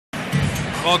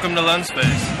Welcome to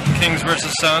Lensface. Kings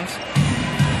versus Suns.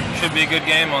 Should be a good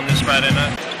game on this Friday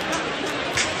night.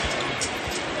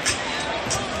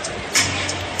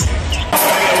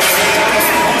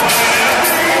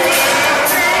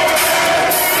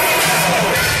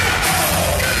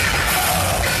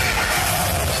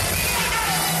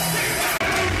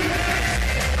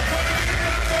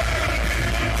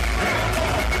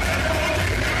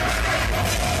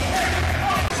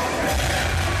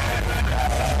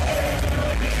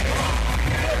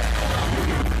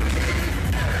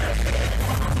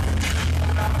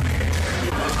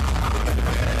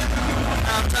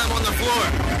 Time on the floor.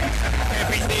 Can't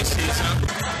beat these seats, huh?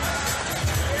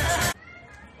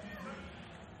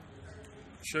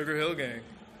 Sugar Hill Gang.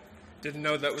 Didn't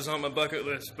know that was on my bucket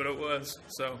list, but it was,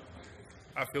 so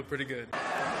I feel pretty good.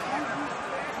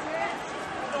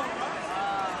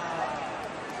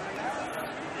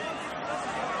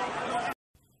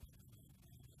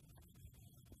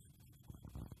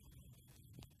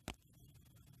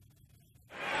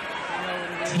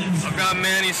 I've got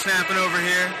Manny snapping over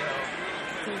here.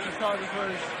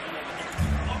 Photographers.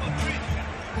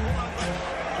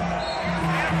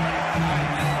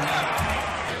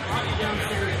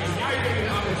 Downstairs, and now you're getting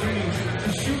an opportunity to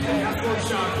shoot the half-court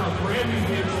shot for a brand new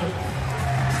vehicle.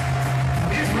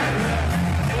 It's ready.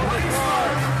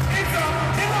 It's up.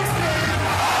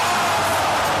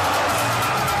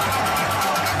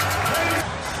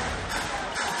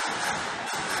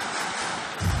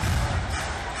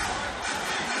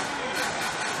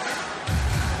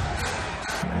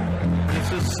 This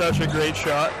is such a great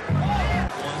shot.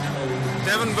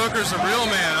 Devin Booker's a real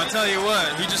man, I'll tell you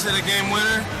what. He just hit a game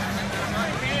winner.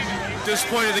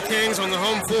 Disappointed the Kings on the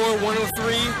home floor,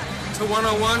 103 to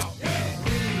 101.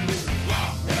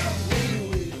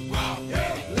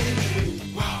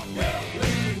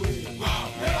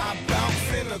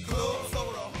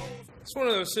 It's one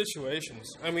of those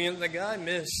situations. I mean, the guy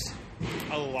missed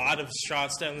a lot of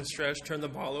shots down the stretch, turned the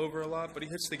ball over a lot, but he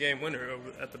hits the game winner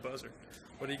over at the buzzer.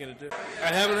 What are you going to do? I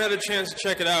haven't had a chance to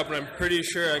check it out, but I'm pretty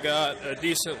sure I got a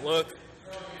decent look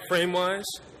frame-wise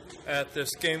at this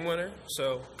game winner,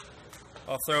 so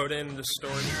I'll throw it in the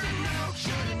story.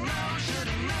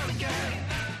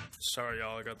 Sorry,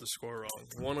 y'all, I got the score wrong.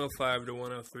 105 to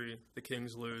 103, the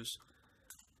Kings lose.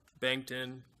 Banked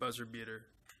in, buzzer beater.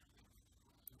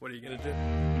 What are you going to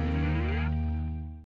do?